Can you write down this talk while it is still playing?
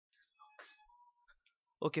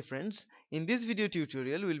Okay friends, in this video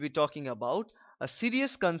tutorial we'll be talking about a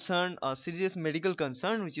serious concern, a serious medical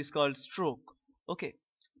concern, which is called stroke. Okay,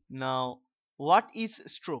 now what is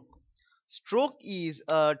stroke? Stroke is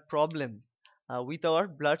a problem with our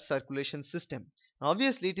blood circulation system.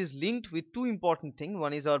 Obviously it is linked with two important things.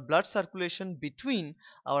 One is our blood circulation between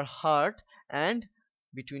our heart and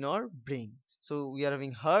between our brain. So we are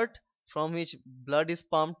having heart from which blood is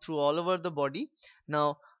pumped through all over the body.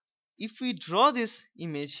 Now if we draw this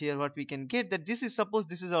image here, what we can get, that this is, suppose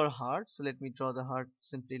this is our heart. So let me draw the heart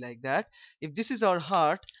simply like that. If this is our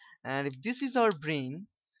heart and if this is our brain,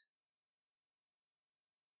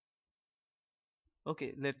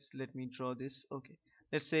 okay, let me draw this. Okay,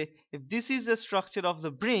 let's say if this is the structure of the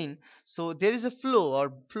brain, so there is a flow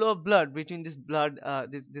of blood between this blood,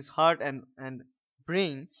 this heart and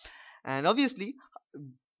brain. And obviously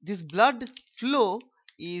this blood flow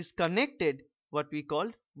is connected, what we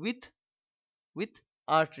call, with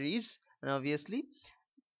arteries. And obviously,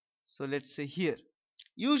 so let's say here,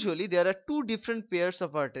 usually there are two different pairs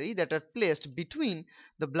of artery that are placed between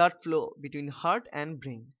the blood flow between heart and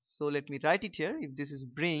brain. So let me write it here. If this is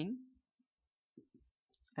brain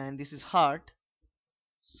and this is heart,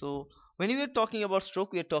 so when we are talking about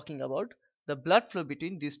stroke, we are talking about the blood flow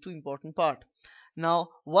between these two important parts. Now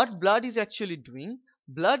what blood is actually doing,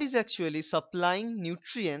 blood is actually supplying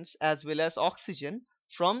nutrients as well as oxygen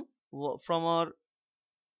from our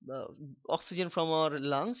uh, oxygen from our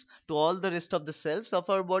lungs to all the rest of the cells of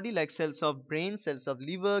our body, like cells of brain, cells of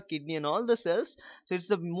liver, kidney, and all the cells. So it's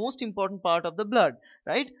the most important part of the blood,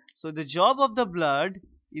 right? So the job of the blood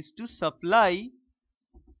is to supply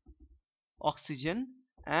oxygen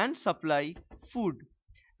and supply food.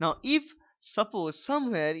 Now if suppose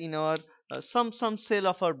somewhere in our some cell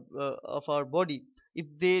of our body, if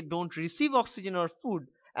they don't receive oxygen or food,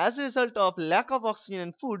 as a result of lack of oxygen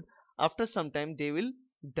and food, after some time they will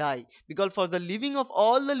die, because for the living of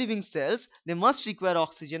all the living cells they must require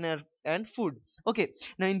oxygen and food. Okay,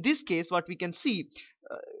 now in this case what we can see,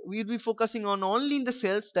 we will be focusing on only in the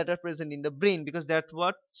cells that are present in the brain, because that's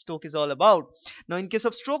what stroke is all about. Now in case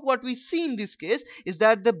of stroke, what we see in this case is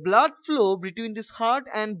that the blood flow between this heart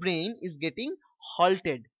and brain is getting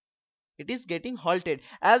halted. It is getting halted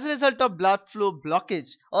as a result of blood flow blockage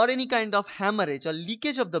or any kind of hemorrhage or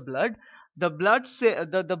leakage of the blood.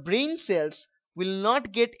 The brain cells will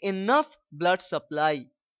not get enough blood supply.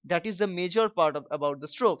 That is the major part about the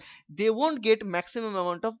stroke. They won't get maximum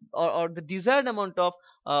amount of, or the desired amount of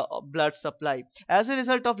blood supply. As a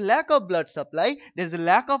result of lack of blood supply, there is a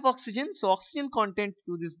lack of oxygen, so oxygen content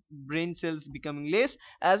to these brain cells becoming less,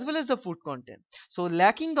 as well as the food content. So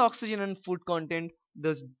lacking the oxygen and food content,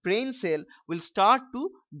 the brain cell will start to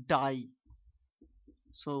die.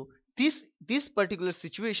 So this particular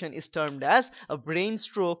situation is termed as a brain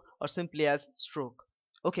stroke, or simply as stroke.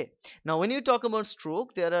 Okay, now when you talk about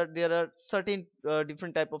stroke, there are certain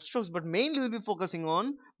different type of strokes, but mainly we'll be focusing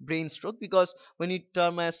on brain stroke, because when you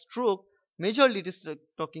term as stroke, majorly it is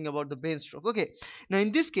talking about the brain stroke. Okay, now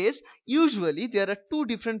in this case, usually there are two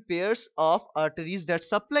different pairs of arteries that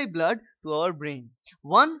supply blood to our brain.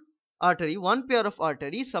 One pair of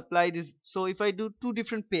arteries supply this. So if I do two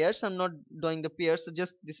different pairs, I'm not doing the pairs, so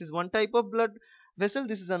just this is one type of blood vessel,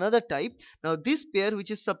 this is another type. Now this pair which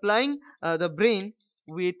is supplying the brain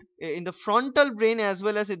with in the frontal brain as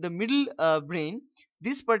well as in the middle brain,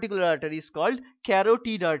 this particular artery is called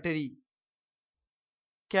carotid artery.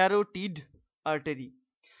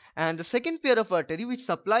 And the second pair of artery which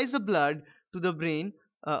supplies the blood to the brain,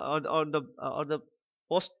 or the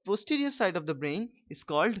posterior side of the brain, is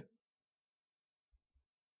called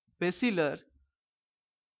basilar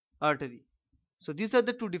artery. So these are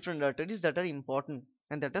the two different arteries that are important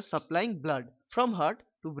and that are supplying blood from heart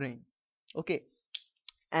to brain. Okay,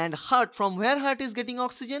 and heart, from where heart is getting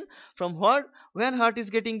oxygen, from where heart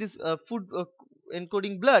is getting this food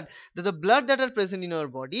encoding blood, the blood that are present in our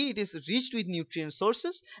body, it is rich with nutrient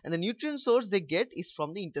sources, and the nutrient source they get is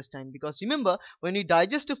from the intestine. Because remember, when we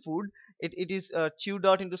digest a food, it is chewed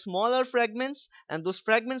out into smaller fragments, and those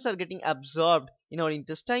fragments are getting absorbed in our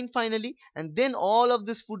intestine finally, and then all of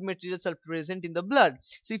these food materials are present in the blood.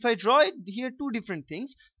 So if I draw it here, two different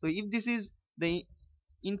things. So if this is the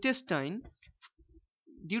intestine,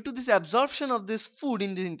 due to this absorption of this food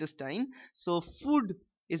in the intestine, so food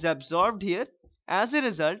is absorbed here. As a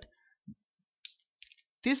result,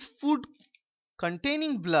 this food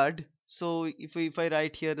containing blood, so if I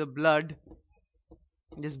write here the blood,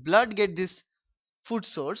 this blood get this food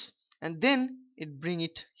source and then it bring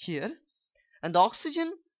it here. And the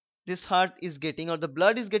oxygen this heart is getting, or the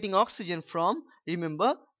blood is getting oxygen from,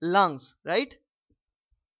 remember, lungs, right?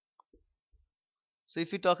 So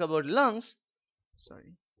if we talk about lungs,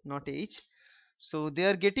 sorry, not H. So they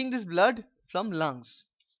are getting this blood from lungs.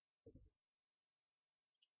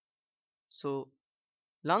 So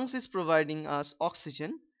lungs is providing us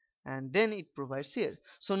oxygen, and then it provides air.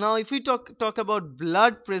 So now if we talk about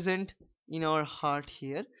blood present in our heart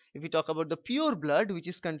here, if we talk about the pure blood which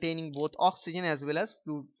is containing both oxygen as well as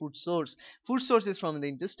food source is from the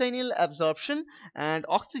intestinal absorption, and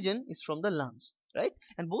oxygen is from the lungs, right?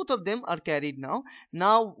 And both of them are carried.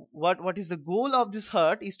 Now what is the goal of this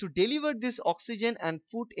heart is to deliver this oxygen and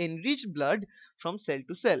food enriched blood from cell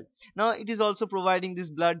to cell. Now it is also providing this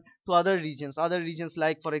blood to other regions,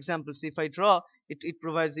 like for example, say if I draw it, it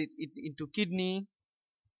provides it into kidney,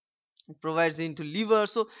 it provides it into liver.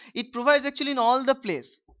 So it provides actually in all the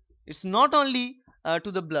place. It's not only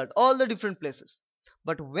to the blood, all the different places.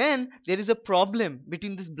 But when there is a problem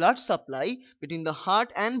between this blood supply between the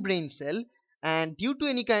heart and brain cell, and due to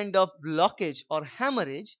any kind of blockage or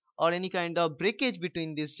hemorrhage or any kind of breakage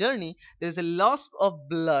between this journey, there is a loss of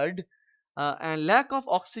blood and lack of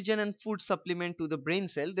oxygen and food supplement to the brain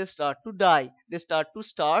cell, they start to die, they start to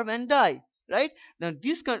starve and die, right? Now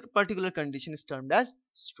this particular condition is termed as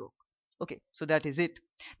stroke. Okay, so that is it.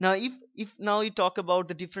 Now if now we talk about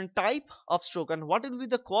the different type of stroke and what will be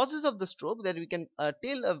the causes of the stroke, that we can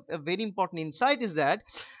tell a very important insight is that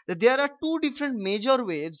there are two different major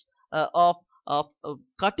waves of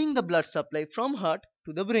cutting the blood supply from heart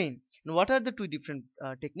to the brain. And what are the two different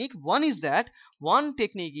technique? One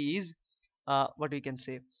technique is what we can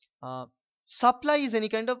say, uh, supply is any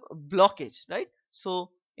kind of blockage, right?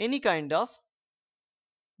 So any kind of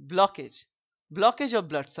blockage of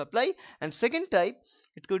blood supply. And second type,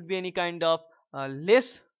 it could be any kind of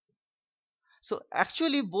less. So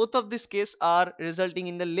actually both of these cases are resulting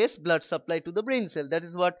in the less blood supply to the brain cell, that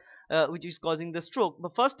is what which is causing the stroke. The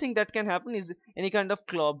first thing that can happen is any kind of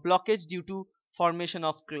blockage due to formation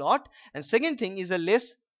of clot, and second thing is a less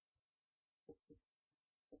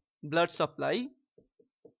blood supply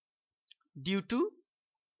due to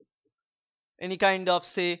any kind of,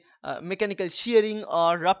 say, mechanical shearing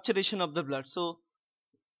or rupturation of the blood. So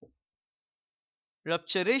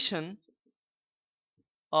rupturation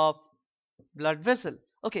of blood vessel.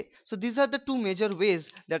 Okay, so these are the two major ways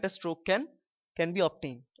that a stroke can be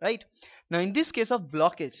obtained, right? Now in this case of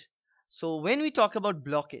blockage, so when we talk about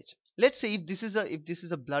blockage, let's say if this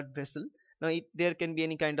is a blood vessel. Now there can be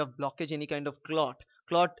any kind of blockage, any kind of clot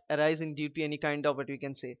arising due to any kind of, what we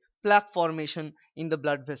can say, plaque formation in the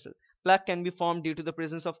blood vessel. Plaque can be formed due to the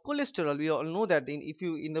presence of cholesterol. We all know that if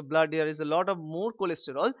you in the blood there is a lot of more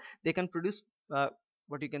cholesterol, they can produce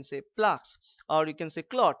what you can say, plaques, or you can say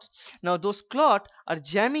clots. Now those clots are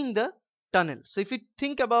jamming the tunnel. So if you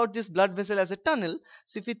think about this blood vessel as a tunnel,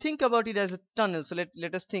 so if you think about it as a tunnel, so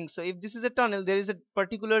let us think. So if this is a tunnel, there is a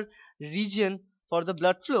particular region for the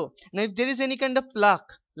blood flow. Now if there is any kind of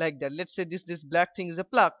plaque like that, let's say this black thing is a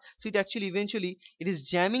plaque, so it actually eventually it is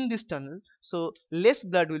jamming this tunnel, so less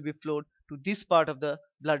blood will be flowed to this part of the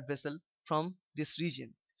blood vessel from this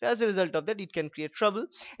region. So as a result of that, it can create trouble.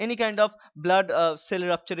 Any kind of blood cell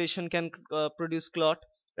rupturation can produce clot,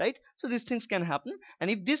 right? So these things can happen, and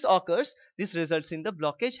if this occurs, this results in the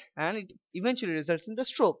blockage and it eventually results in the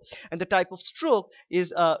stroke. And the type of stroke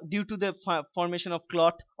is due to the formation of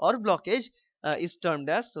clot or blockage, is termed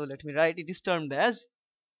as, so let me write, it is termed as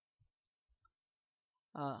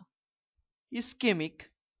uh, ischemic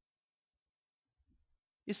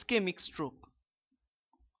stroke.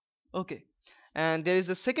 Okay, and there is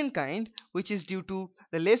a second kind which is due to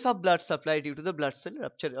the loss of blood supply due to the blood cell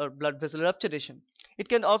rupture or blood vessel rupturation. It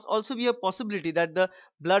can also be a possibility that the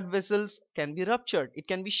blood vessels can be ruptured, it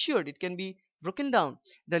can be sheared, it can be broken down.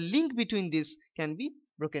 The link between this can be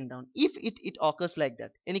broken down if it occurs like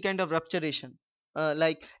that, any kind of rupturation,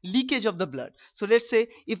 like leakage of the blood. So let's say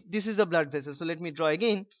if this is a blood vessel, so let me draw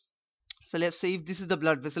again. So let's say if this is the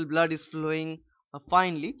blood vessel, blood is flowing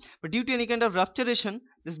finely, but due to any kind of rupturation,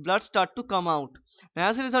 this blood start to come out. Now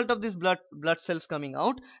as a result of this blood cells coming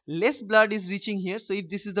out, less blood is reaching here. So if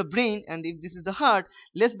this is the brain and if this is the heart,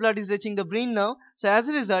 less blood is reaching the brain now. So as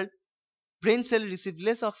a result, brain cell receive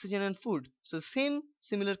less oxygen and food. So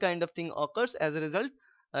similar kind of thing occurs. As a result,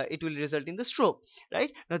 it will result in the stroke,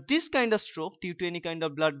 right? Now this kind of stroke due to any kind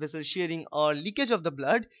of blood vessel shearing or leakage of the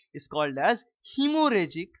blood is called as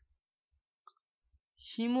hemorrhagic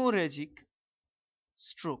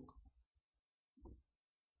stroke.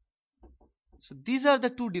 So these are the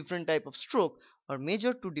two different type of stroke, or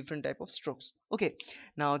major two different type of strokes. Okay,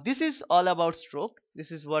 now this is all about stroke. This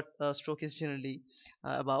is what stroke is generally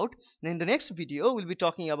about. Then in the next video we'll be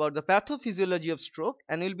talking about the pathophysiology of stroke,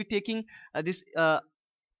 and we'll be taking this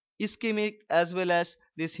ischemic as well as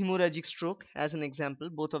this hemorrhagic stroke as an example,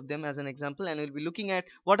 both of them as an example, and we'll be looking at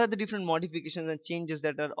what are the different modifications and changes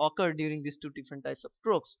that are occurred during these two different types of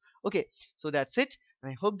strokes. Okay, so that's it,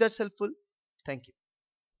 and I hope that's helpful. Thank you.